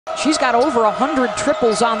She's got over 100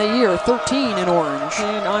 triples on the year, 13 in orange.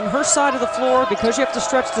 And on her side of the floor, because you have to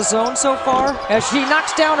stretch the zone so far, as she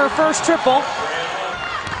knocks down her first triple.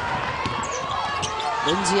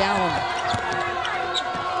 Lindsay Allen.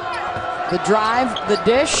 The drive, the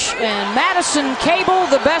dish, and Madison Cable,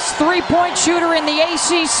 the best three-point shooter in the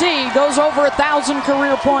ACC, goes over 1,000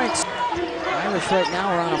 career points. Irish right now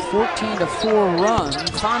are on a 14-4 run.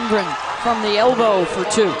 Fondren from the elbow for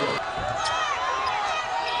two.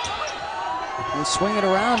 They swing it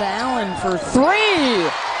around to Allen for three.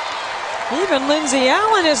 Even Lindsay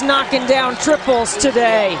Allen is knocking down triples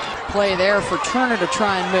today. Play there for Turner to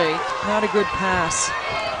try and make. Not a good pass.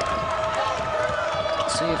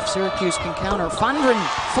 Let's see if Syracuse can counter. Fondren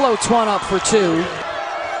floats one up for two.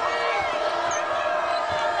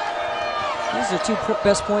 These are two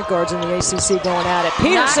best point guards in the ACC going at it.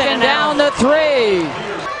 Peterson knocking down the three.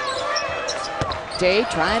 Day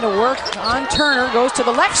trying to work on Turner, goes to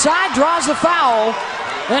the left side, draws the foul,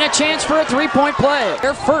 then a chance for a three-point play.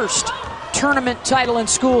 Their first tournament title in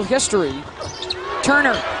school history.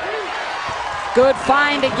 Turner, good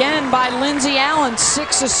find again by Lindsay Allen,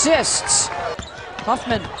 6 assists.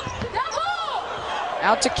 Huffman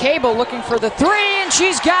out to Cable looking for the three, and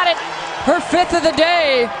she's got it, her 5th of the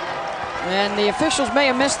day. And the officials may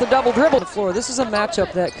have missed the double dribble. The floor. This is a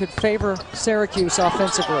matchup that could favor Syracuse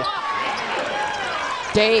offensively.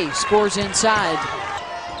 Day scores inside.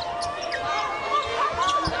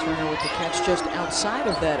 Turner with the catch just outside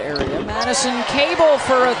of that area. Madison Cable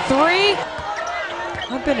for a three.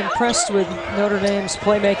 I've been impressed with Notre Dame's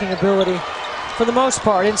playmaking ability for the most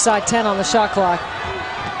part, inside 10 on the shot clock.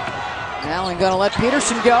 Allen gonna let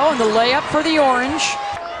Peterson go, and the layup for the orange.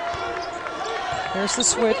 Here's the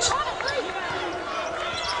switch.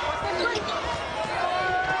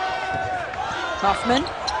 Huffman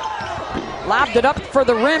lobbed it up for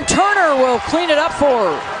the rim. Turner will clean it up for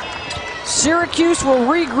her. Syracuse will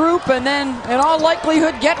regroup and then, in all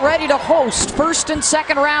likelihood, get ready to host first and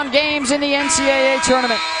second round games in the NCAA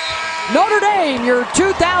tournament. Notre Dame, your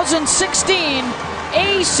 2016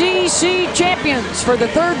 ACC champions for the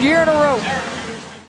 3rd year in a row.